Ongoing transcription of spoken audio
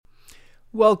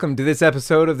Welcome to this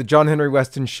episode of the John Henry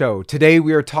Weston Show. Today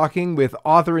we are talking with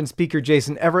author and speaker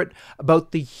Jason Everett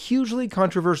about the hugely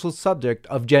controversial subject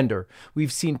of gender.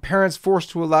 We've seen parents forced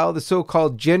to allow the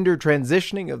so-called gender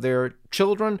transitioning of their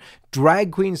children,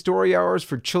 drag queen story hours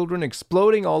for children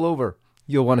exploding all over.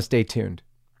 You'll want to stay tuned.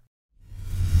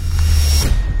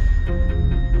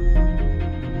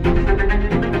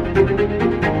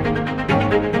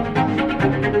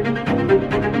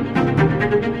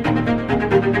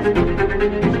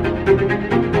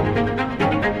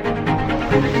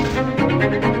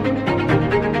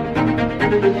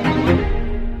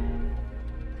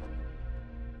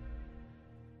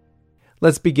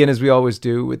 Let's begin, as we always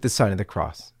do, with the sign of the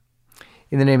cross.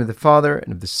 In the name of the Father,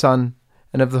 and of the Son,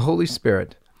 and of the Holy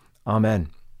Spirit.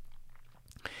 Amen.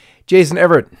 Jason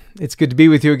Everett, it's good to be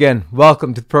with you again.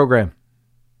 Welcome to the program.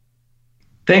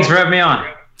 Thanks for having me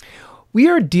on. We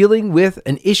are dealing with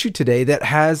an issue today that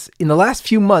has, in the last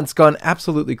few months, gone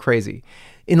absolutely crazy.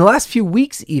 In the last few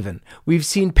weeks even, we've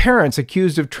seen parents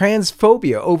accused of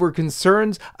transphobia over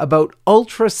concerns about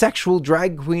ultra-sexual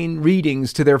drag queen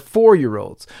readings to their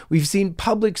 4-year-olds. We've seen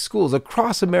public schools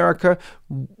across America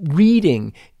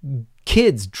reading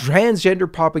kids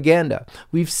transgender propaganda.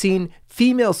 We've seen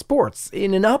female sports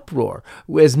in an uproar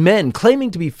as men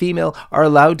claiming to be female are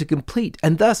allowed to compete,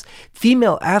 and thus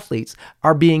female athletes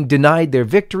are being denied their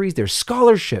victories, their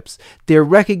scholarships. Their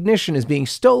recognition is being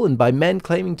stolen by men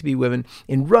claiming to be women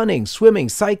in running, swimming,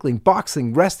 cycling,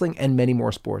 boxing, wrestling, and many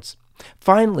more sports.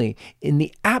 Finally, in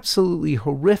the absolutely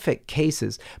horrific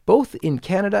cases, both in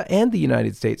Canada and the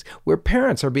United States, where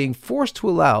parents are being forced to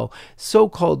allow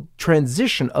so-called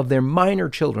transition of their minor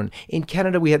children. In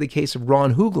Canada, we had the case of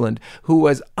Ron Hoogland, who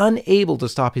was unable to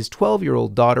stop his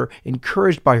 12-year-old daughter,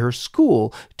 encouraged by her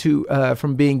school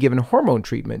from being given hormone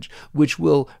treatment, which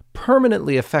will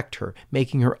permanently affect her,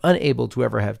 making her unable to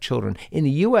ever have children. In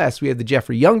the U.S., we have the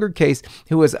Jeffrey Younger case,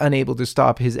 who was unable to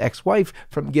stop his ex-wife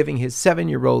from giving his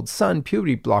 7-year-old son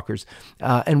puberty blockers,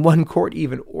 and one court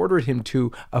even ordered him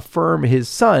to affirm his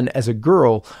son as a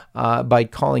girl by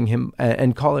calling him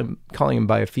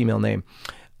by a female name.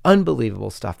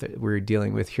 Unbelievable stuff that we're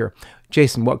dealing with here.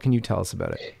 Jason, what can you tell us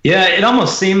about it? Yeah, it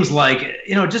almost seems like,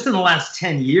 just in the last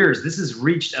 10 years, this has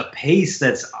reached a pace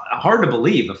that's hard to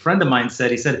believe. A friend of mine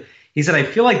said, he said, I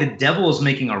feel like the devil is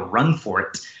making a run for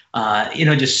it.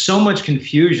 Just so much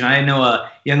confusion. I know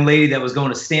a young lady that was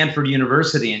going to Stanford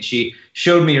University, and she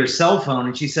showed me her cell phone,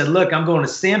 and she said, look, I'm going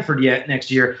to Stanford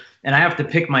next year, and I have to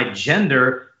pick my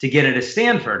gender to get into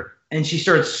Stanford. And she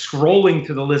started scrolling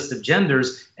through the list of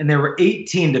genders, and there were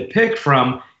 18 to pick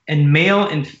from, and male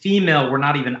and female were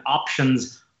not even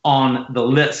options on the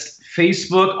list.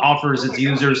 Facebook offers its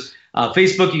users,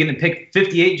 Facebook, you can pick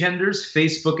 58 genders.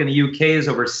 Facebook in the UK is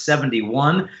over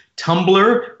 71.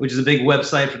 Tumblr, which is a big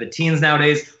website for the teens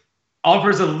nowadays,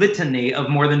 offers a litany of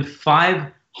more than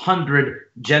 500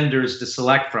 genders to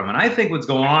select from. And I think what's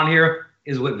going on here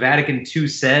is what Vatican II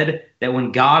said, that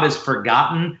when God is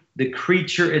forgotten, the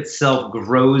creature itself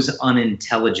grows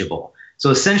unintelligible. So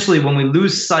essentially, when we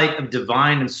lose sight of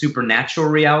divine and supernatural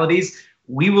realities,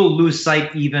 we will lose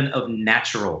sight even of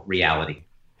natural reality.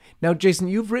 Now, Jason,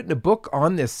 you've written a book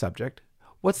on this subject.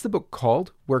 What's the book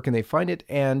called? Where can they find it?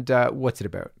 And what's it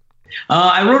about?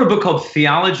 I wrote a book called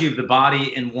Theology of the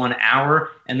Body in 1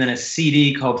 Hour, and then a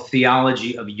CD called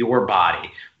Theology of Your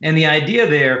Body. And the idea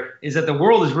there is that the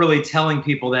world is really telling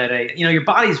people that, your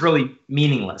body is really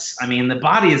meaningless. I mean, the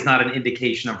body is not an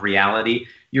indication of reality.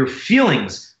 Your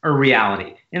feelings are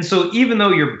reality. And so even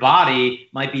though your body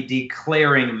might be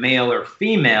declaring male or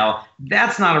female,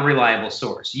 that's not a reliable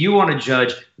source. You want to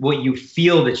judge what you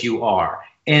feel that you are.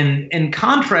 And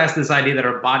contrast this idea that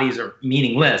our bodies are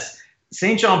meaningless.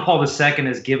 St. John Paul II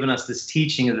has given us this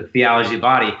teaching of the theology of the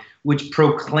body, which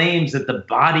proclaims that the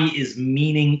body is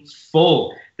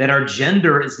meaningful, that our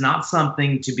gender is not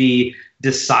something to be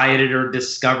decided or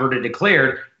discovered or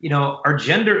declared. Our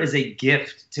gender is a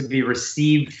gift to be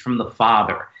received from the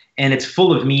Father, and it's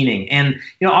full of meaning. And,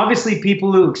 obviously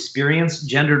people who experience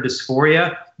gender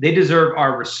dysphoria, they deserve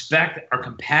our respect, our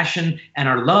compassion, and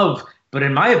our love. But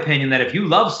in my opinion, that if you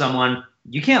love someone,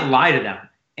 you can't lie to them.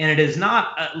 And it is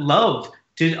not love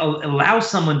to allow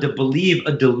someone to believe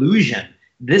a delusion.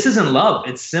 This isn't love.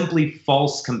 It's simply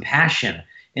false compassion.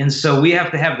 And so we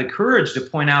have to have the courage to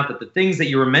point out that the things that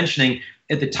you were mentioning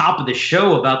at the top of the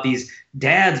show about these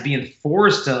dads being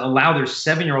forced to allow their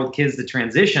 7-year-old kids to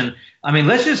transition, I mean,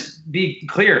 let's just be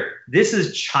clear. This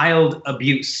is child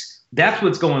abuse. That's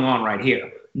what's going on right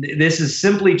here. This is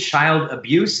simply child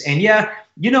abuse. And yeah,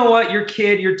 you know what? Your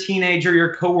kid, your teenager,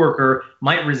 your coworker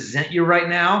might resent you right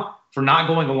now for not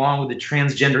going along with the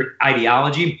transgender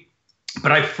ideology.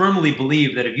 But I firmly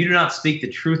believe that if you do not speak the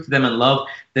truth to them in love,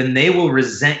 then they will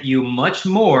resent you much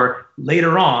more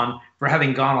later on for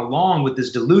having gone along with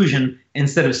this delusion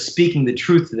instead of speaking the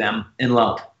truth to them in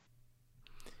love.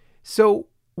 So,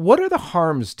 what are the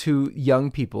harms to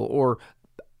young people or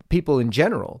people in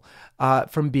general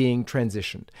from being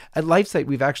transitioned? At LifeSite,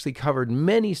 we've actually covered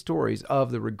many stories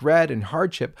of the regret and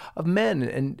hardship of men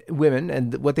and women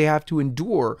and what they have to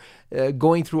endure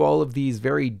going through all of these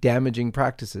very damaging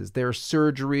practices. There are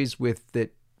surgeries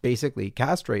that basically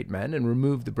castrate men and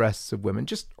remove the breasts of women.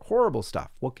 Just horrible stuff.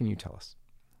 What can you tell us?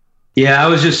 Yeah, I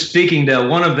was just speaking to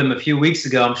one of them a few weeks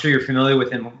ago. I'm sure you're familiar with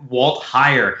him, Walt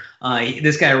Heyer.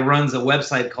 This guy runs a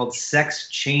website called Sex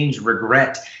Change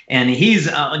Regret, and he's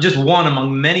just one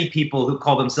among many people who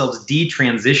call themselves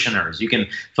detransitioners. You can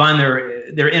find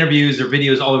their interviews or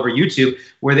videos all over YouTube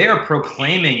where they are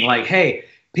proclaiming like, hey,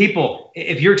 people,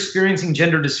 if you're experiencing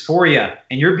gender dysphoria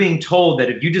and you're being told that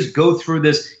if you just go through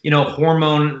this,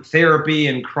 hormone therapy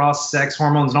and cross-sex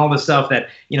hormones and all this stuff that,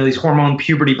 these hormone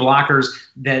puberty blockers,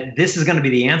 that this is going to be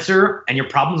the answer and your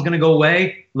problem's going to go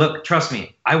away. Look, trust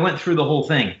me, I went through the whole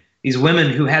thing. These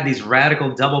women who had these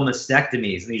radical double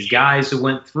mastectomies, and these guys who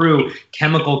went through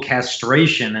chemical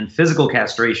castration and physical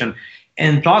castration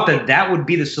and thought that that would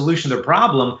be the solution to their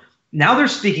problem. Now they're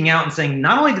speaking out and saying,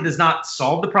 not only did this not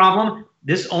solve the problem,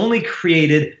 this only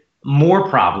created more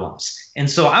problems. And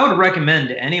so I would recommend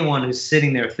to anyone who's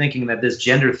sitting there thinking that this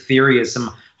gender theory is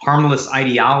some harmless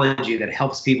ideology that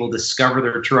helps people discover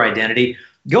their true identity,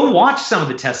 go watch some of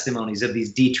the testimonies of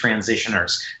these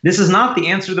detransitioners. This is not the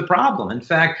answer to the problem. In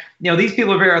fact, these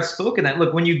people are very outspoken that,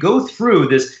 look, when you go through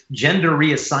this gender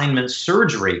reassignment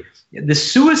surgery, the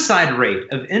suicide rate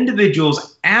of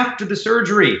individuals after the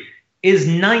surgery is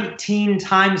 19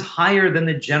 times higher than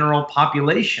the general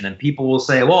population. And people will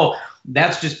say, well,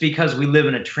 that's just because we live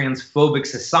in a transphobic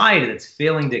society that's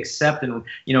failing to accept and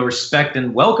respect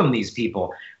and welcome these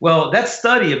people. Well, that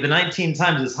study of the 19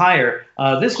 times is higher.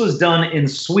 This was done in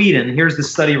Sweden. Here's the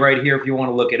study right here if you want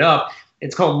to look it up.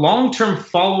 It's called Long-Term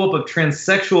Follow-Up of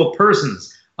Transsexual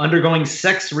Persons Undergoing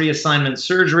Sex Reassignment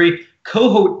Surgery.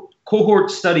 Cohort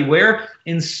study where?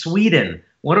 In Sweden.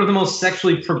 One of the most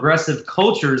sexually progressive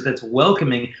cultures that's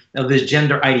welcoming of this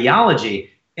gender ideology.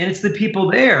 And it's the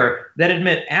people there that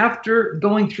admit after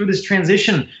going through this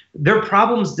transition, their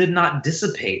problems did not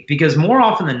dissipate, because more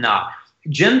often than not,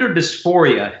 gender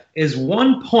dysphoria is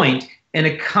one point in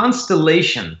a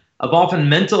constellation of often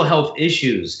mental health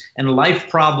issues and life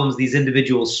problems these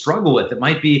individuals struggle with. It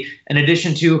might be in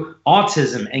addition to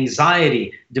autism,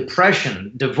 anxiety,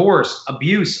 depression, divorce,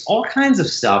 abuse, all kinds of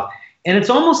stuff. And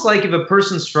it's almost like if a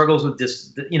person struggles with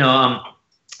this,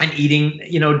 an eating,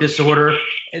 disorder,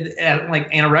 like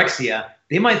anorexia,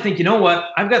 they might think, what,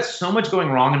 I've got so much going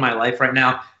wrong in my life right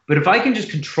now, but if I can just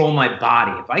control my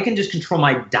body, if I can just control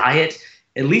my diet,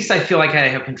 at least I feel like I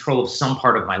have control of some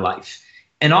part of my life.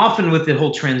 And often with the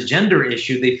whole transgender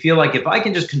issue, they feel like if I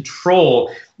can just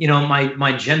control,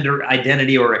 my gender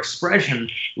identity or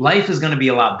expression, life is going to be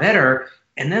a lot better.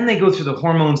 And then they go through the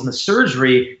hormones and the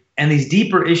surgery, and these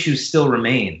deeper issues still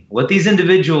remain. What these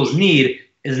individuals need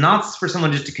is not for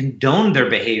someone just to condone their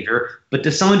behavior, but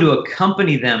to someone to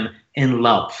accompany them in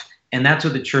love. And that's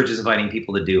what the church is inviting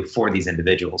people to do for these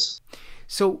individuals.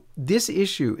 So this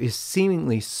issue is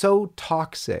seemingly so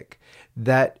toxic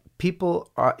that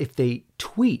people are, if they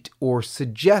tweet or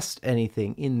suggest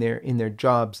anything in their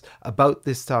jobs about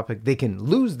this topic, they can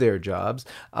lose their jobs.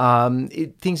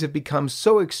 Things have become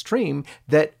so extreme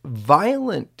that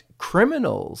violent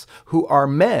criminals who are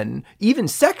men, even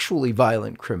sexually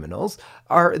violent criminals,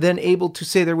 are then able to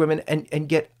say they're women and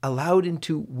get allowed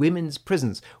into women's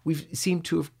prisons. We seem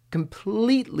to have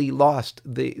completely lost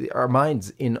our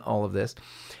minds in all of this.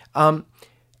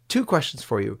 Two questions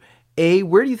for you. A,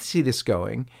 where do you see this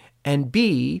going? And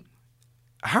B,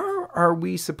 how are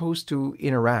we supposed to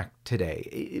interact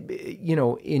today?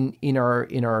 In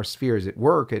our spheres at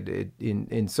work,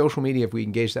 in social media, if we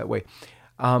engage that way.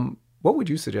 What would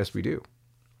you suggest we do?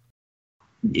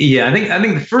 Yeah, I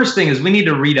think the first thing is we need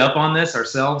to read up on this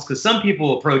ourselves, because some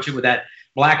people approach it with that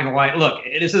black and white. Look,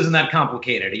 this isn't that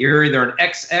complicated. You're either an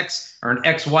XX or an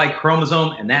XY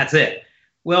chromosome, and that's it.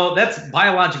 Well, that's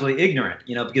biologically ignorant,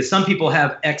 because some people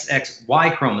have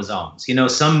XXY chromosomes.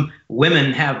 Some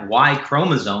women have Y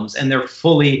chromosomes and they're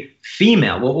fully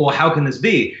female. Well, how can this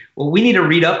be? Well, we need to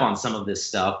read up on some of this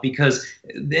stuff because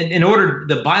in order,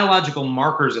 the biological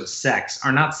markers of sex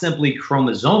are not simply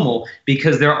chromosomal,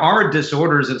 because there are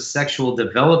disorders of sexual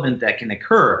development that can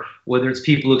occur, whether it's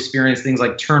people who experience things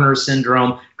like Turner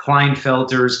syndrome,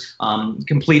 Klinefelter's,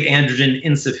 complete androgen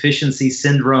insufficiency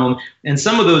syndrome. And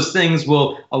some of those things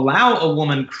will allow a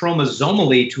woman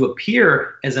chromosomally to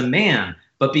appear as a man.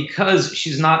 But because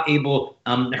she's not able,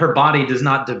 her body does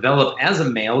not develop as a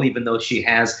male, even though she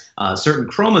has certain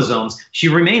chromosomes, she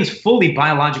remains fully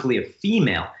biologically a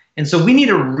female. And so we need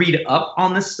to read up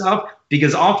on this stuff,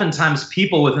 because oftentimes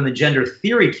people within the gender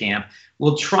theory camp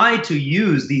will try to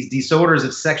use these disorders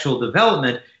of sexual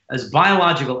development as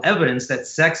biological evidence that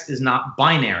sex is not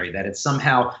binary, that it's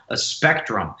somehow a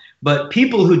spectrum. But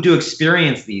people who do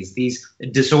experience these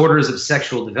disorders of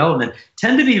sexual development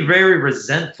tend to be very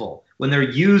resentful when they're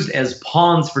used as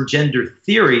pawns for gender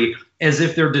theory, as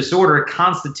if their disorder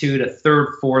constitute a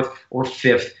third, fourth, or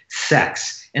fifth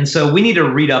sex. And so we need to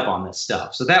read up on this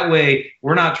stuff. So that way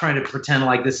we're not trying to pretend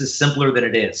like this is simpler than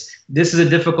it is. This is a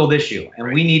difficult issue,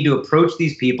 and we need to approach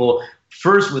these people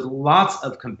first with lots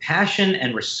of compassion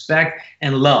and respect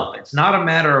and love. It's not a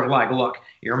matter of like, look,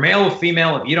 you're male or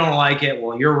female. If you don't like it,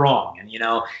 well, you're wrong. And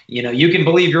you can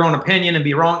believe your own opinion and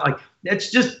be wrong. Like,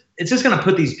 it's just going to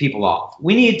put these people off.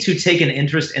 We need to take an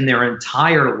interest in their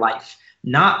entire life,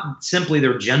 not simply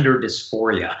their gender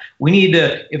dysphoria. We need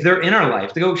to, if they're in our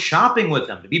life, to go shopping with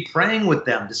them, to be praying with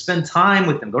them, to spend time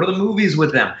with them, go to the movies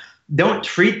with them. Don't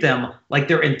treat them like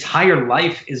their entire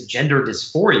life is gender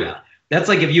dysphoria. That's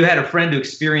like if you had a friend who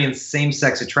experienced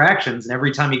same-sex attractions and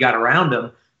every time you got around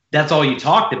them, that's all you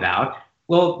talked about.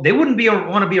 Well, they wouldn't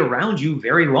want to be around you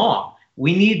very long.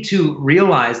 We need to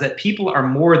realize that people are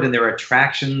more than their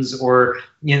attractions or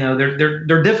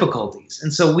their difficulties.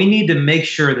 And so we need to make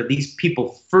sure that these people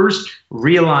first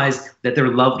realize that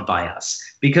they're loved by us,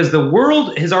 because the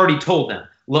world has already told them,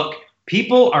 look,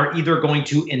 people are either going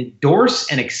to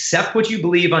endorse and accept what you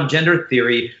believe on gender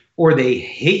theory, or they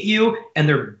hate you and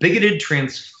they're bigoted,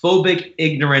 transphobic,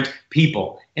 ignorant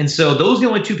people. And so those are the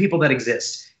only two people that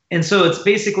exist. And so it's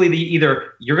basically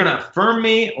either you're going to affirm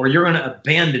me or you're going to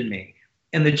abandon me.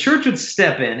 And the church would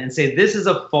step in and say, this is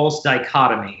a false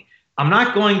dichotomy. I'm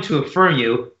not going to affirm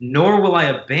you, nor will I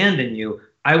abandon you.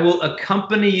 I will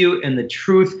accompany you in the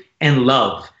truth and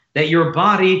love, that your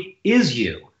body is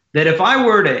you. That if I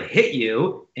were to hit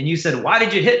you and you said, why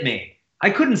did you hit me? I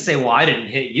couldn't say, well, I didn't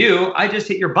hit you. I just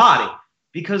hit your body,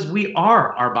 because we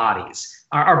are our bodies.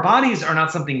 Our bodies are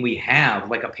not something we have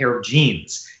like a pair of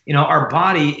jeans. Our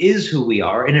body is who we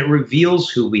are, and it reveals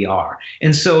who we are.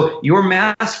 And so your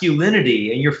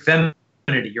masculinity and your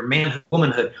femininity, your manhood,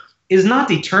 womanhood, is not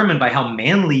determined by how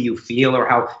manly you feel or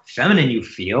how feminine you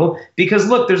feel. Because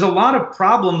look, there's a lot of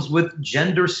problems with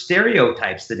gender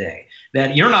stereotypes today,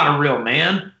 that you're not a real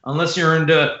man unless you're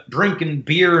into drinking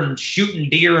beer and shooting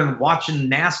deer and watching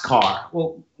NASCAR.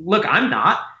 Well, look, I'm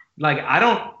not. Like, I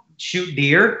don't shoot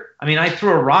deer. I mean, I threw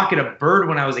a rock at a bird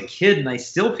when I was a kid, and I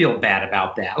still feel bad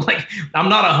about that. Like, I'm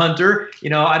not a hunter.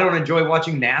 I don't enjoy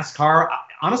watching NASCAR.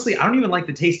 Honestly, I don't even like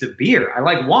the taste of beer. I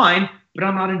like wine, but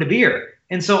I'm not into beer.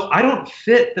 And so I don't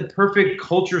fit the perfect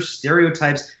culture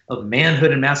stereotypes of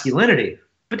manhood and masculinity.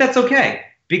 But that's okay,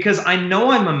 because I know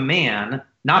I'm a man,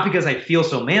 not because I feel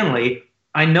so manly.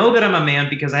 I know that I'm a man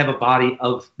because I have a body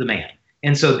of the man.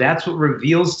 And so that's what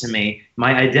reveals to me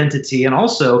my identity and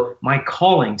also my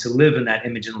calling to live in that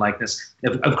image and likeness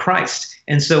of Christ.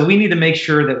 And so we need to make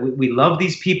sure that we love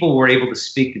these people. We're able to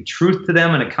speak the truth to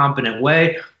them in a competent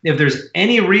way. If there's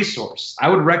any resource I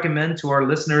would recommend to our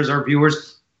listeners, our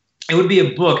viewers, it would be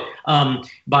a book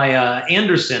by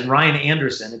Ryan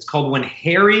Anderson. It's called When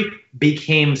Harry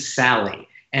Became Sally.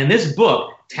 And this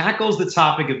book tackles the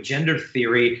topic of gender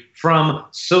theory from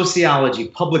sociology,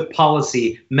 public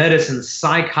policy, medicine,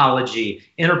 psychology,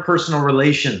 interpersonal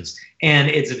relations. And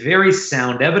it's very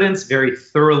sound evidence, very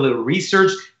thoroughly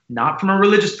researched, not from a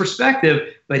religious perspective,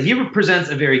 but he represents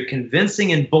a very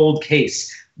convincing and bold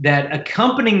case that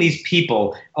accompanying these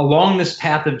people along this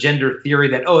path of gender theory,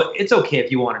 that, oh, it's okay if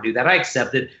you want to do that, I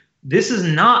accept it. This is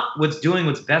not what's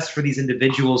best for these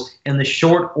individuals in the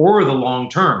short or the long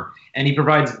term. And he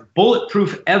provides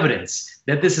bulletproof evidence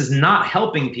that this is not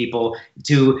helping people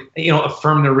to,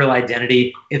 affirm their real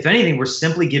identity. If anything, we're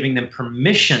simply giving them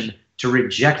permission to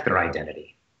reject their identity.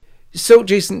 So,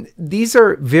 Jason, these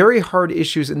are very hard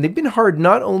issues, and they've been hard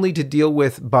not only to deal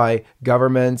with by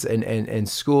governments and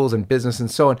schools and business and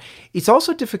so on. It's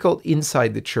also difficult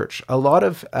inside the church. A lot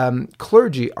of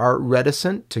clergy are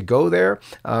reticent to go there.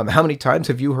 How many times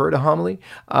have you heard a homily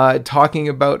talking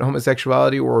about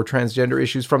homosexuality or transgender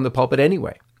issues from the pulpit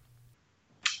anyway?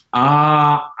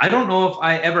 I don't know if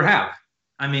I ever have.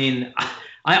 I mean,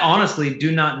 I honestly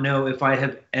do not know if I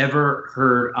have ever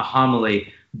heard a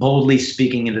homily boldly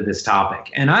speaking into this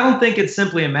topic. And I don't think it's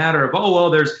simply a matter of, oh, well,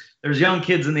 there's young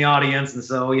kids in the audience, and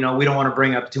so, we don't want to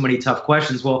bring up too many tough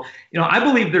questions. Well, I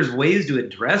believe there's ways to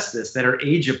address this that are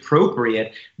age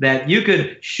appropriate, that you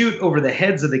could shoot over the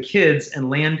heads of the kids and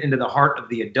land into the heart of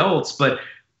the adults. But,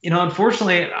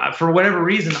 unfortunately, for whatever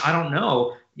reason, I don't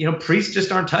know, priests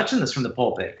just aren't touching this from the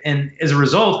pulpit. And as a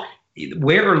result,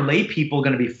 where are lay people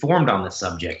going to be formed on this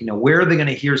subject? Where are they going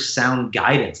to hear sound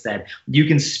guidance that you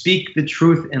can speak the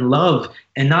truth in love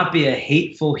and not be a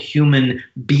hateful human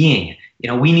being?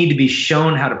 We need to be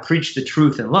shown how to preach the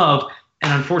truth in love.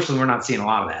 And unfortunately, we're not seeing a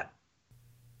lot of that.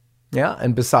 Yeah,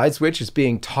 and besides which, it's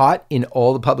being taught in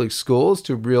all the public schools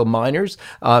to real minors.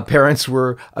 Parents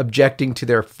were objecting to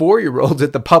their 4-year-olds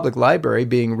at the public library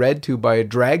being read to by a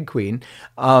drag queen.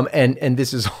 And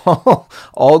this is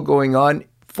all going on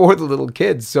for the little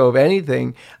kids. So if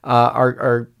anything,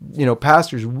 our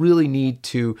pastors really need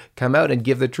to come out and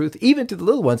give the truth, even to the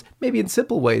little ones, maybe in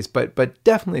simple ways, but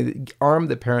definitely arm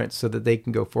the parents so that they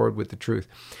can go forward with the truth.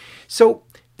 So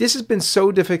this has been so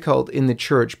difficult in the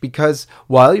church because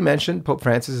while you mentioned Pope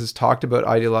Francis has talked about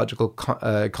ideological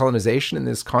colonization in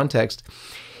this context,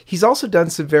 he's also done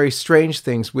some very strange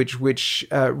things which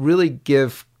really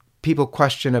give people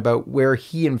question about where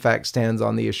he in fact stands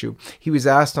on the issue. He was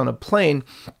asked on a plane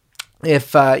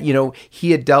if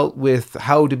he had dealt with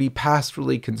how to be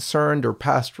pastorally concerned or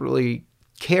pastorally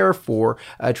care for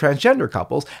transgender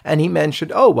couples, and he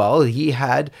mentioned, he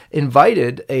had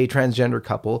invited a transgender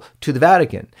couple to the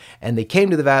Vatican, and they came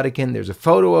to the Vatican. There's a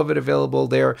photo of it available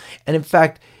there, and in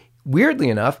fact, weirdly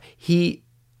enough, he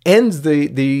ends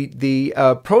the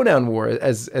pronoun war,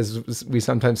 as we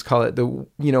sometimes call it.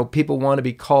 People want to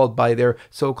be called by their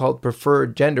so-called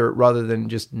preferred gender rather than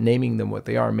just naming them what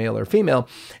they are, male or female,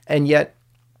 and yet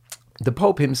the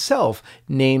Pope himself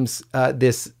names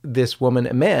this woman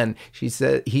a man. He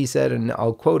said, and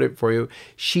I'll quote it for you: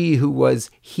 "She who was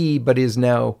he but is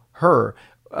now her."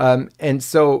 And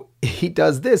so he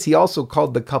does this. He also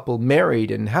called the couple married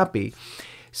and happy.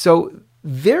 So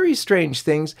very strange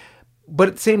things. But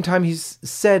at the same time, he's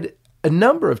said a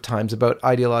number of times about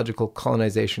ideological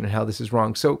colonization and how this is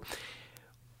wrong. So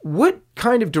what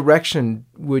kind of direction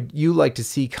would you like to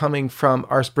see coming from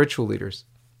our spiritual leaders?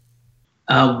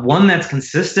 One that's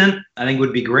consistent, I think,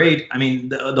 would be great. I mean,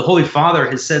 the Holy Father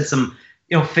has said some,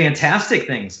 fantastic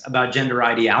things about gender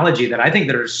ideology that I think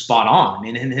that are spot on. I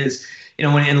mean, in his,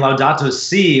 when in Laudato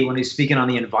Si, when he's speaking on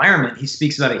the environment, he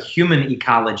speaks about a human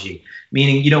ecology,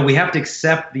 meaning, we have to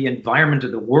accept the environment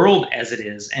of the world as it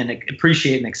is and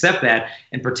appreciate and accept that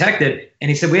and protect it. And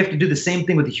he said we have to do the same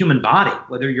thing with the human body,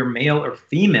 whether you're male or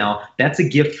female. That's a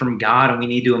gift from God, and we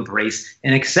need to embrace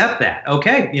and accept that.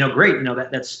 Okay, great.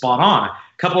 That's spot on.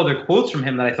 A couple other quotes from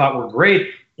him that I thought were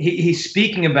great. He's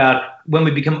speaking about when we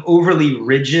become overly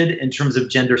rigid in terms of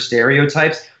gender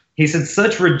stereotypes. He said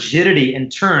such rigidity in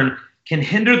turn can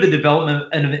hinder the development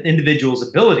of an individual's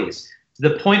abilities, to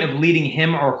the point of leading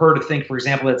him or her to think, for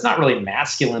example, that it's not really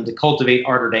masculine to cultivate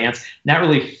art or dance, not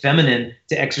really feminine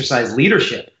to exercise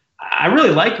leadership. I really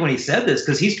liked when he said this,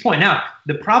 because he's pointing out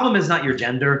the problem is not your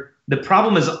gender. The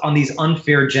problem is on these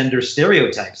unfair gender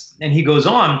stereotypes. And he goes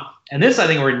on, and this I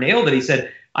think where he nailed it. He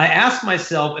said, I ask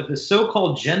myself if the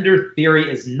so-called gender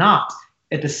theory is not,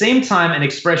 at the same time, an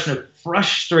expression of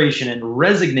frustration and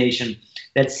resignation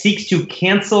that seeks to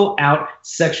cancel out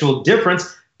sexual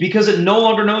difference because it no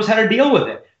longer knows how to deal with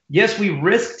it. Yes, we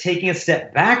risk taking a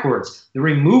step backwards. The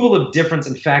removal of difference,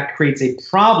 in fact, creates a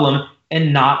problem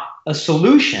and not a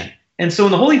solution. And so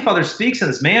when the Holy Father speaks in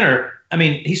this manner, I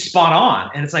mean, he's spot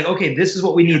on. And it's like, okay, this is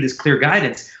what we need, this clear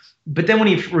guidance. But then when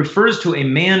he refers to a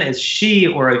man as she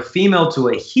or a female to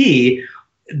a he,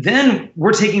 then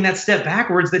we're taking that step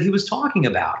backwards that he was talking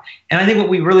about. And I think what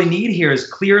we really need here is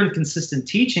clear and consistent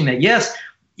teaching that, yes,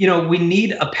 we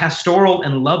need a pastoral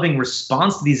and loving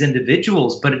response to these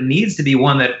individuals, but it needs to be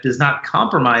one that does not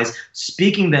compromise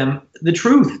speaking them the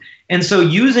truth. And so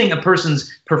using a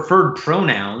person's preferred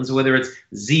pronouns, whether it's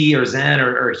Z or Zen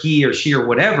or he or she or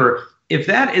whatever, if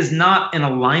that is not in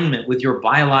alignment with your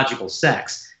biological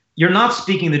sex, you're not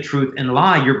speaking the truth and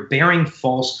lie. You're bearing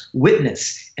false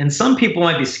witness. And some people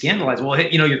might be scandalized. Well,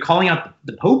 you're calling out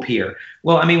the Pope here.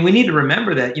 Well, I mean, we need to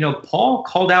remember that, Paul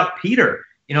called out Peter.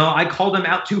 I called him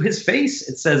out to his face,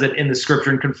 it says it in the scripture,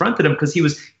 and confronted him because he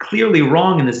was clearly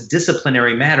wrong in this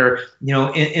disciplinary matter,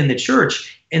 in the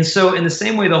church. And so in the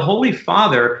same way, the Holy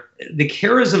Father, the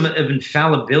charism of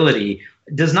infallibility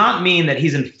does not mean that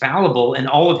he's infallible in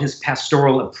all of his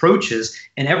pastoral approaches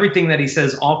and everything that he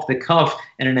says off the cuff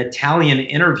in an Italian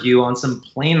interview on some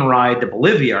plane ride to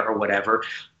Bolivia or whatever.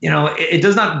 It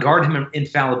does not guard him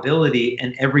infallibility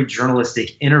in every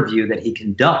journalistic interview that he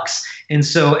conducts. And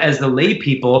so as the lay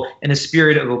people, in a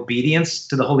spirit of obedience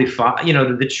to the Holy Father,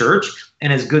 the church,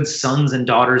 and as good sons and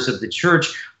daughters of the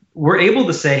church, we're able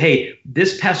to say, hey,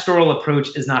 this pastoral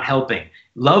approach is not helping.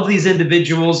 Love these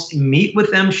individuals, meet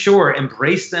with them, sure,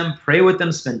 embrace them, pray with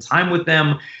them, spend time with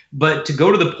them. But to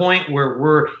go to the point where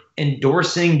we're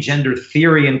endorsing gender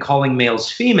theory and calling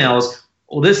males females,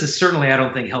 well, this is certainly, I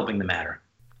don't think, helping the matter.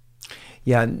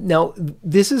 Yeah. Now,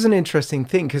 this is an interesting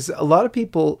thing because a lot of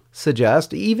people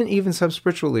suggest, even some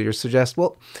spiritual leaders suggest,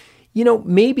 well,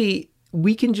 maybe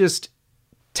we can just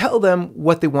tell them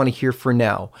what they want to hear for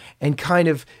now and kind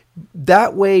of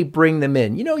that way bring them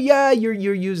in. You're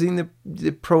using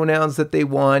the pronouns that they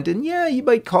want, and you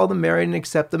might call them married and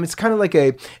accept them. It's kind of like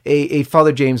a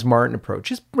Father James Martin approach.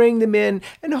 Just bring them in,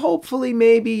 and hopefully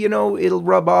maybe, it'll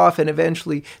rub off, and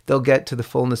eventually they'll get to the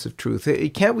fullness of truth.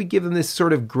 Can't we give them this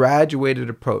sort of graduated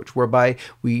approach whereby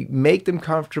we make them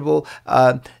comfortable?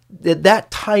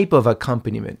 That type of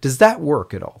accompaniment, does that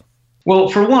work at all? Well,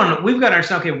 for one, we've got to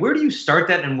understand, okay, where do you start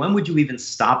that and when would you even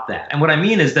stop that? And what I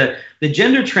mean is that the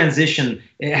gender transition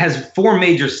has 4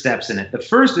 major steps in it. The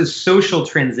first is social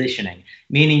transitioning,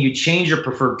 meaning you change your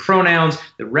preferred pronouns,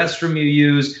 the restroom you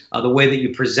use, the way that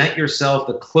you present yourself,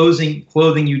 the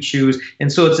clothing you choose.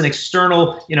 And so it's an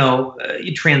external,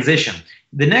 transition.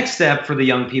 The next step for the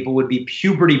young people would be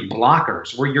puberty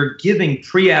blockers, where you're giving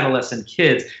pre-adolescent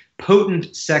kids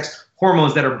potent sex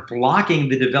hormones that are blocking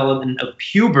the development of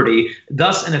puberty,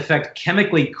 thus in effect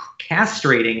chemically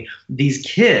castrating these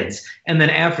kids. And then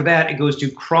after that, it goes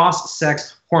to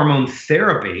cross-sex hormone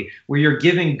therapy, where you're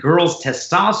giving girls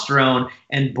testosterone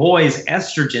and boys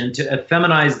estrogen to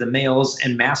effeminize the males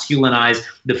and masculinize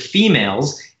the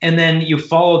females. And then you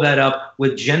follow that up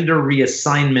with gender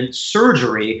reassignment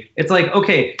surgery. It's like,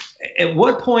 okay, at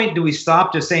what point do we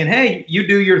stop just saying, hey, you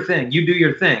do your thing, you do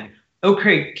your thing?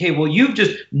 Okay, well, you've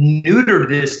just neutered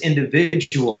this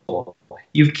individual.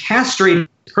 You've castrated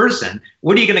this person.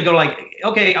 What are you going to go like,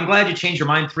 okay, I'm glad you changed your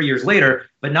mind 3 years later,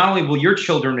 but not only will your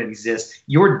children exist,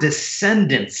 your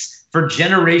descendants for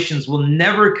generations will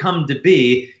never come to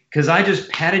be because I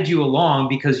just patted you along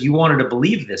because you wanted to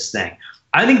believe this thing.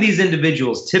 I think these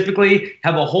individuals typically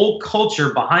have a whole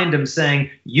culture behind them saying,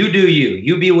 you do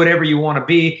you be whatever you want to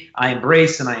be. I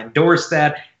embrace and I endorse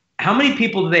that. How many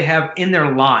people do they have in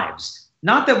their lives?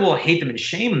 Not that we'll hate them and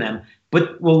shame them,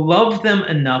 but will love them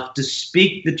enough to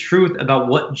speak the truth about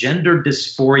what gender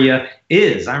dysphoria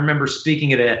is. I remember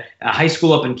speaking at a high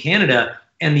school up in Canada,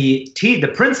 and the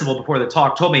principal before the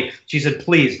talk told me, she said,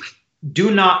 please do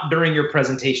not during your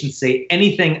presentation say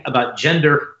anything about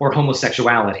gender or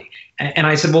homosexuality. And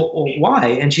I said, well, why?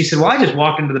 And she said, well, I just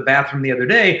walked into the bathroom the other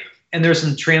day and there's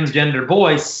some transgender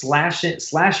boy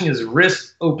slashing his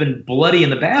wrist open bloody in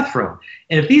the bathroom.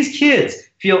 And if these kids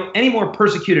feel any more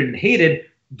persecuted and hated,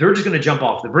 they're just going to jump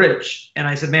off the bridge. And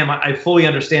I said, ma'am, I fully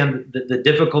understand the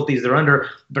difficulties they're under.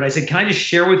 But I said, can I just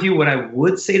share with you what I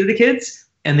would say to the kids?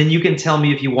 And then you can tell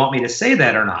me if you want me to say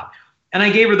that or not. And I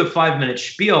gave her the 5-minute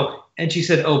spiel. And she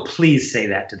said, oh, please say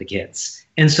that to the kids.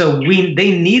 And so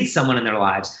they need someone in their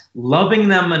lives, loving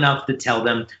them enough to tell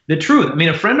them the truth. I mean,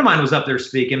 a friend of mine was up there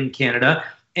speaking in Canada.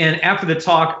 And after the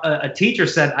talk, a teacher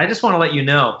said, I just want to let you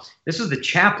know, this was the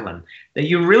chaplain, that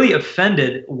you really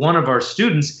offended one of our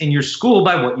students in your school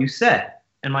by what you said.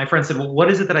 And my friend said, well, what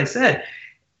is it that I said?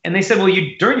 And they said, well,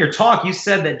 during your talk, you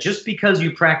said that just because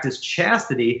you practice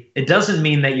chastity, it doesn't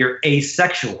mean that you're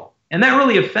asexual. And that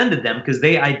really offended them because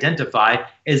they identify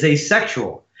as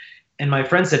asexual. And my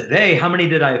friend said, how many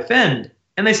did I offend?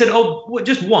 And they said, oh, well,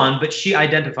 just one, but she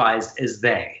identifies as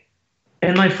they.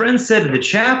 And my friend said to the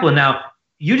chaplain, now,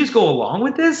 you just go along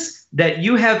with this? That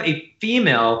you have a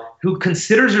female who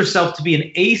considers herself to be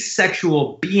an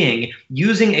asexual being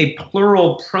using a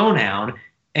plural pronoun,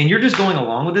 and you're just going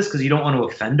along with this because you don't want to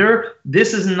offend her?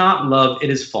 This is not love. It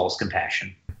is false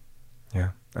compassion. Yeah,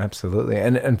 absolutely.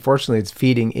 And unfortunately, it's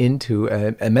feeding into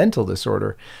a mental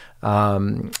disorder.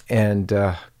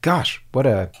 Gosh,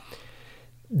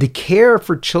 the care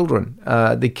for children,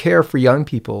 the care for young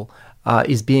people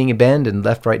is being abandoned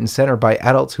left, right, and center by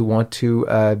adults who want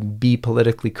to be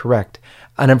politically correct.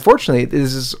 And unfortunately,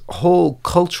 there's this whole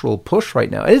cultural push right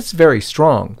now. It's very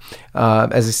strong.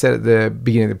 As I said at the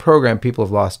beginning of the program, people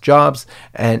have lost jobs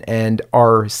and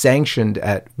are sanctioned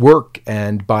at work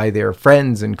and by their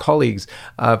friends and colleagues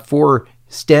for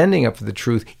standing up for the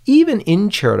truth, even in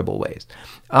charitable ways.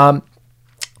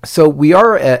 So we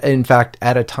are, in fact,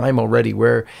 at a time already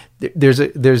where there's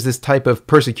this type of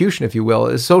persecution, if you will,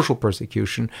 a social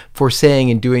persecution for saying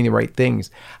and doing the right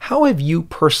things. How have you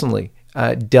personally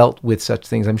dealt with such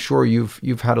things? I'm sure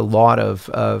you've had a lot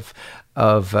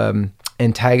of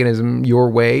antagonism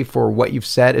your way for what you've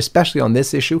said, especially on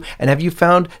this issue. And have you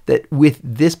found that with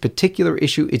this particular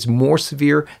issue, it's more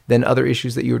severe than other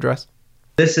issues that you address?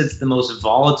 This is the most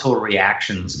volatile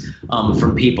reactions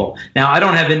from people. Now, I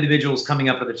don't have individuals coming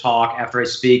up at the talk after I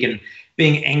speak and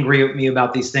being angry at me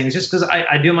about these things, just because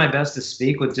I do my best to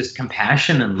speak with just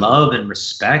compassion and love and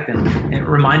respect, and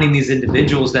reminding these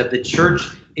individuals that the church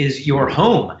is your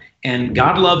home. And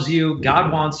God loves you.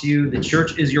 God wants you. The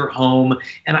church is your home.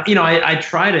 And, I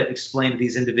try to explain to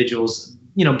these individuals,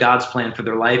 God's plan for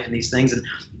their life and these things. And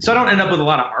so I don't end up with a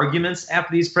lot of arguments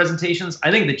after these presentations.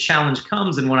 I think the challenge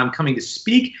comes in when I'm coming to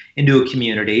speak into a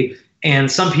community,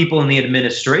 and some people in the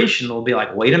administration will be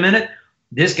like, wait a minute,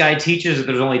 this guy teaches that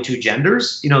there's only two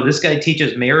genders. This guy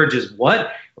teaches marriage is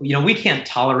what? We can't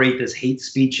tolerate this hate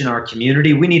speech in our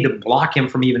community. We need to block him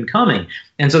from even coming.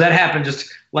 And so that happened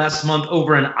just last month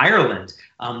over in Ireland.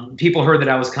 People heard that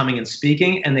I was coming and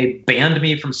speaking, and they banned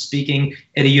me from speaking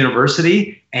at a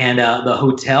university. And the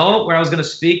hotel where I was going to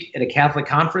speak at a Catholic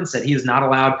conference said he is not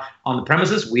allowed on the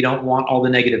premises. We don't want all the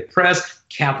negative press.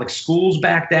 Catholic schools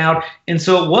backed out. And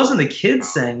so it wasn't the kids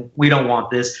saying, we don't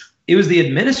want this. It was the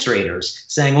administrators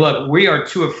saying, look, we are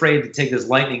too afraid to take this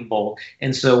lightning bolt,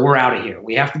 and so we're out of here.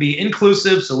 We have to be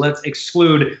inclusive, so let's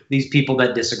exclude these people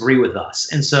that disagree with us.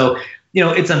 And so,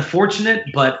 it's unfortunate,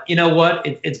 but you know what?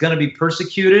 It's going to be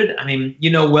persecuted. I mean,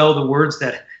 well the words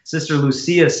that Sister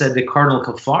Lucia said to Cardinal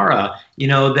Caffarra,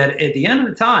 that at the end of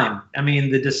the time,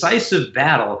 the decisive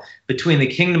battle between the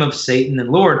kingdom of Satan and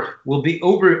Lord will be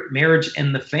over marriage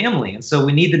and the family. And so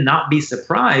we need to not be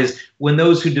surprised when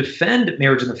those who defend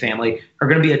marriage and the family are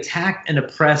going to be attacked and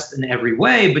oppressed in every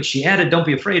way. But she added, don't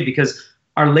be afraid, because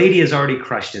Our Lady has already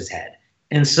crushed his head.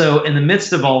 And so in the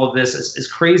midst of all of this, as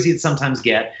crazy as sometimes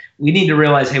get, we need to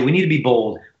realize, hey, we need to be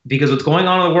bold, because what's going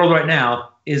on in the world right now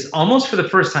is almost for the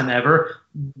first time ever,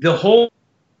 the whole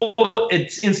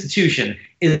institution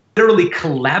is literally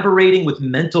collaborating with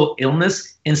mental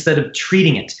illness instead of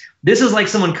treating it. This is like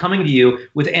someone coming to you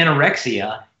with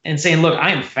anorexia and saying, look, I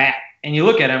am fat. And you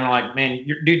look at them and like, man,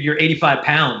 you're 85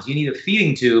 pounds. You need a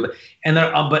feeding tube. And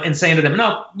and saying to them,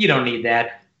 no, you don't need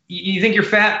that. You think you're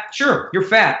fat? Sure, you're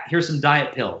fat. Here's some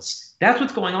diet pills. That's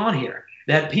what's going on here.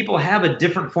 That people have a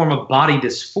different form of body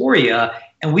dysphoria,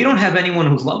 and we don't have anyone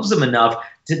who loves them enough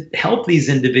to help these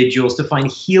individuals to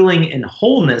find healing and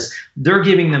wholeness. They're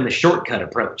giving them the shortcut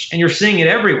approach. And you're seeing it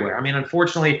everywhere.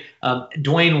 Unfortunately,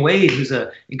 Dwayne Wade, who's an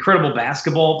incredible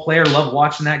basketball player, love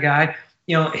watching that guy.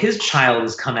 His child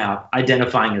has come out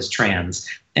identifying as trans.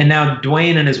 And now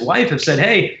Dwayne and his wife have said,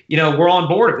 hey, we're on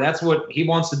board. If that's what he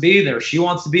wants to be, or she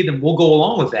wants to be, then we'll go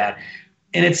along with that.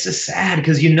 And it's just sad,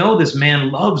 because this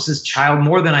man loves his child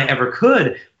more than I ever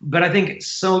could. But I think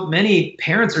so many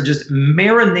parents are just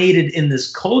marinated in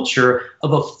this culture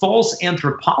of a false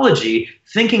anthropology,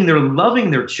 thinking they're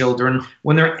loving their children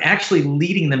when they're actually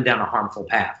leading them down a harmful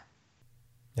path.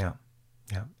 Yeah,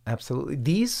 absolutely.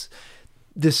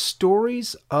 The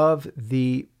stories of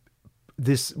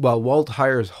Walt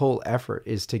Heier's whole effort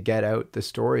is to get out the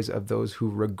stories of those who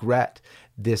regret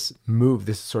this move,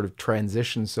 this sort of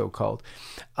transition, so-called.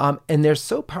 And they're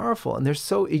so powerful, and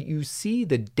you see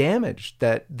the damage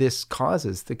that this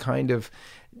causes, the kind of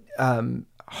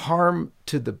harm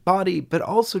to the body, but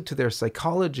also to their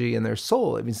psychology and their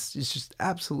soul. It's just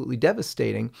absolutely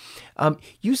devastating.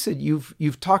 You said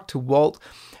you've talked to Walt.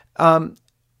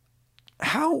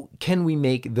 How can we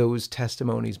make those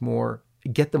testimonies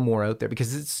get them more out there?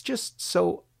 Because it's just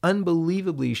so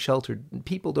unbelievably sheltered.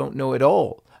 People don't know at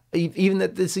all, even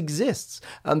that this exists.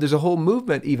 There's a whole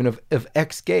movement even of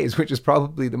ex-gays, which is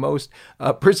probably the most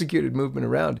persecuted movement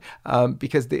around,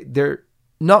 because they're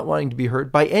not wanting to be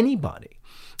heard by anybody.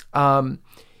 Have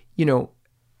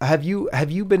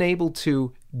you been able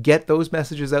to get those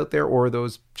messages out there, or are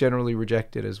those generally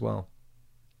rejected as well?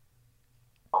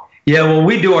 Yeah, well,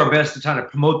 we do our best to try to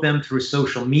promote them through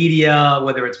social media,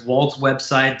 whether it's Walt's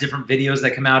website, different videos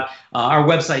that come out. Our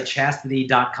website,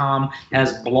 chastity.com,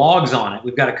 has blogs on it.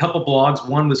 We've got a couple blogs.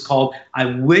 One was called I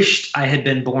Wished I Had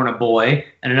Been Born a Boy,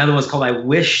 and another was called I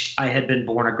Wished I Had Been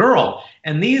Born a Girl.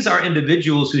 And these are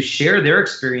individuals who share their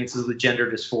experiences with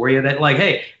gender dysphoria, that like,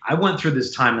 hey, I went through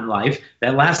this time in life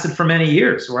that lasted for many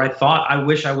years where I thought I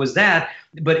wish I was that.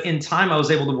 But in time, I was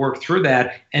able to work through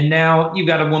that. And now you've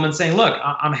got a woman saying, look,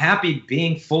 I'm happy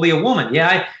being fully a woman.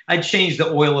 Yeah, I changed the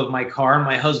oil of my car, and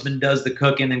my husband does the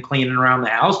cooking and cleaning around the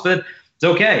house, but it's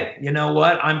okay. You know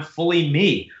what? I'm fully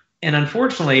me. And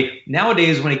unfortunately,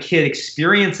 nowadays, when a kid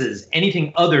experiences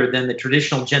anything other than the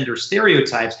traditional gender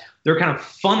stereotypes, they're kind of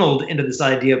funneled into this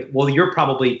idea of, well, you're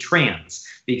probably trans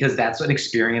because that's an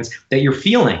experience that you're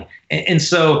feeling. And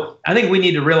so I think we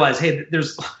need to realize, hey,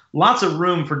 there's lots of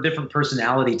room for different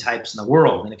personality types in the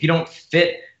world. And if you don't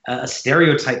fit a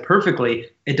stereotype perfectly,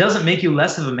 it doesn't make you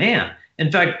less of a man.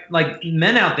 In fact, like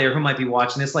men out there who might be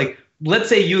watching this, like, let's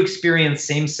say you experience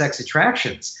same-sex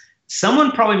attractions.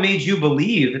 Someone probably made you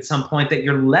believe at some point that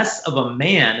you're less of a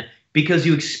man because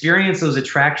you experience those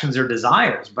attractions or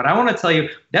desires. But I want to tell you,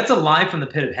 that's a lie from the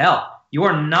pit of hell. You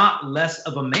are not less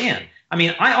of a man. I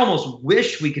mean, I almost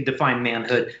wish we could define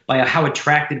manhood by how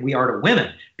attracted we are to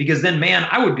women, because then, man,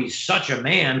 I would be such a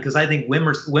man because I think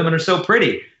women are so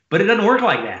pretty. But it doesn't work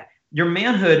like that. Your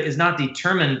manhood is not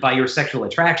determined by your sexual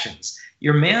attractions.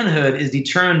 Your manhood is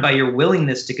determined by your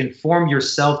willingness to conform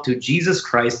yourself to Jesus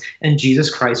Christ and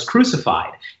Jesus Christ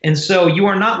crucified. And so you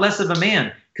are not less of a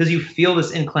man because you feel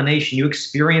this inclination. You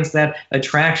experience that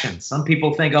attraction. Some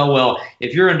people think, oh, well,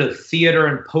 if you're into theater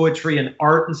and poetry and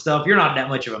art and stuff, you're not that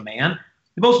much of a man.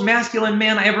 The most masculine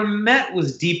man I ever met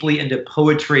was deeply into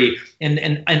poetry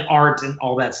and art and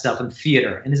all that stuff and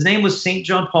theater. And his name was St.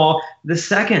 John Paul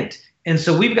II. And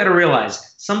so we've got to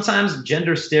realize sometimes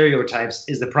gender stereotypes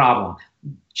is the problem.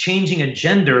 Changing a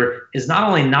gender is not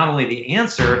only the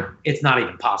answer, it's not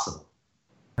even possible.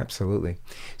 Absolutely.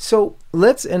 So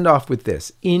let's end off with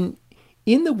this. In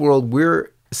the world,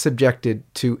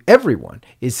 everyone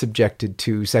is subjected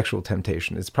to sexual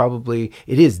temptation. It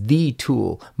is the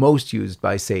tool most used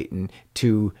by Satan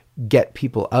to get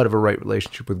people out of a right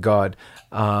relationship with God.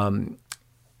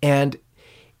 And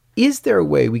is there a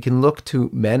way we can look to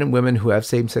men and women who have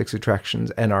same-sex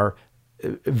attractions and are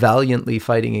valiantly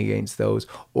fighting against those,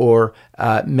 or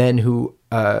men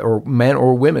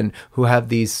or women who have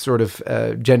these sort of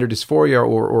gender dysphoria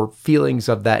or feelings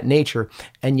of that nature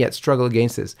and yet struggle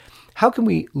against this? How can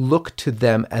we look to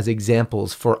them as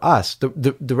examples for us,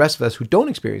 the rest of us who don't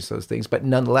experience those things, but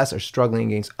nonetheless are struggling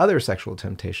against other sexual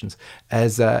temptations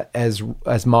as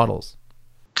models?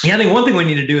 Yeah, I think one thing we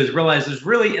need to do is realize there's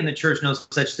really in the church no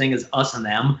such thing as us and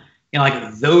them. You know,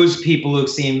 like those people who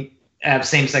have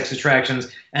same-sex attractions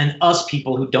and us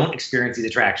people who don't experience these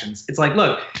attractions. It's like,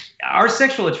 look, our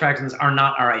sexual attractions are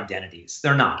not our identities.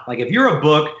 They're not. Like if you're a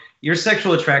book, your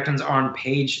sexual attractions are on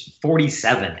page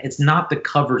 47. It's not the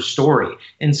cover story.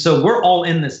 And so we're all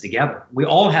in this together. We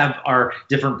all have our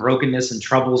different brokenness and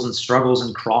troubles and struggles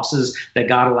and crosses that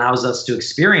God allows us to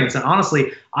experience. And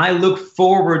honestly, I look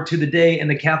forward to the day in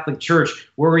the Catholic Church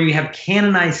where we have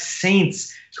canonized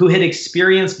saints who had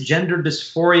experienced gender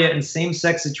dysphoria and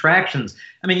same-sex attractions.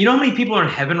 I mean, you know how many people are in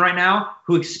heaven right now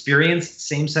who experienced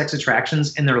same-sex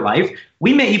attractions in their life?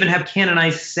 We may even have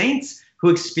canonized saints who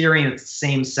experienced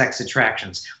same-sex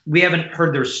attractions. We haven't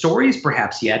heard their stories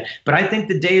perhaps yet, but I think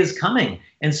the day is coming.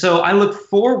 And so I look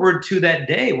forward to that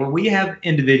day where we have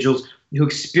individuals who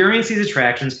experience these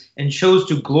attractions and chose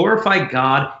to glorify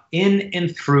God in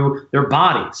and through their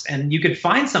bodies. And you could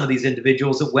find some of these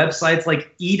individuals at websites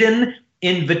like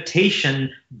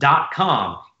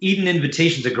EdenInvitation.com. Eden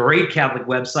Invitation is a great Catholic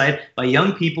website by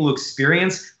young people who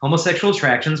experience homosexual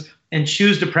attractions and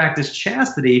choose to practice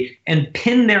chastity and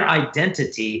pin their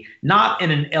identity, not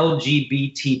in an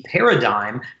LGBT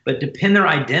paradigm, but to pin their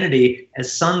identity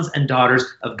as sons and daughters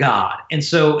of God. And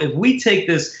so if we take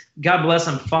this, God bless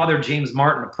him, Father James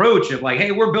Martin approach of like,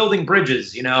 hey, we're building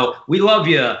bridges, we love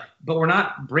you, but we're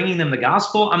not bringing them the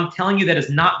gospel, I'm telling you that is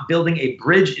not building a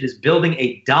bridge, it is building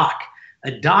a dock.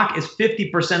 A dock is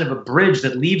 50% of a bridge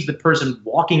that leaves the person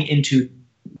walking into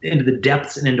the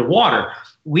depths and into water.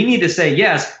 We need to say,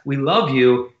 yes, we love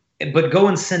you, but go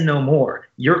and sin no more.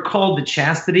 You're called to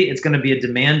chastity. It's going to be a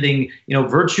demanding,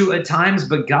 virtue at times,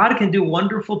 but God can do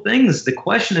wonderful things. The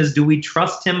question is, do we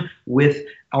trust him with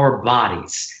our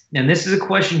bodies? And this is a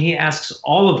question he asks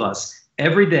all of us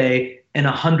every day in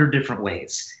 100 different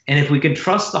ways. And if we can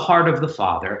trust the heart of the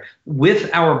Father with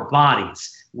our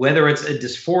bodies, whether it's a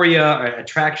dysphoria, an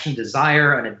attraction,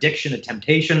 desire, an addiction, a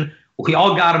temptation, we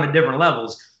all got them at different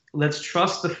levels. Let's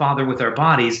trust the Father with our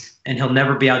bodies, and he'll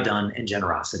never be outdone in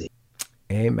generosity.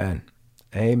 Amen.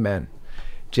 Amen.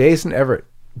 Jason Everett,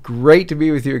 great to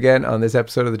be with you again on this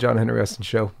episode of the John Henry Weston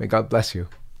Show. May God bless you.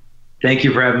 Thank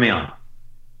you for having me on.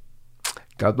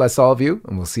 God bless all of you,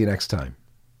 and we'll see you next time.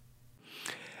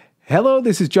 Hello,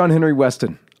 this is John Henry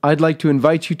Weston. I'd like to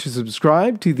invite you to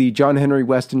subscribe to the John Henry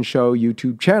Weston Show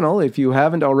YouTube channel if you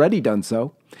haven't already done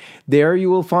so. There you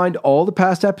will find all the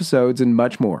past episodes and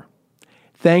much more.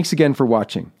 Thanks again for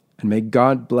watching, and may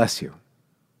God bless you.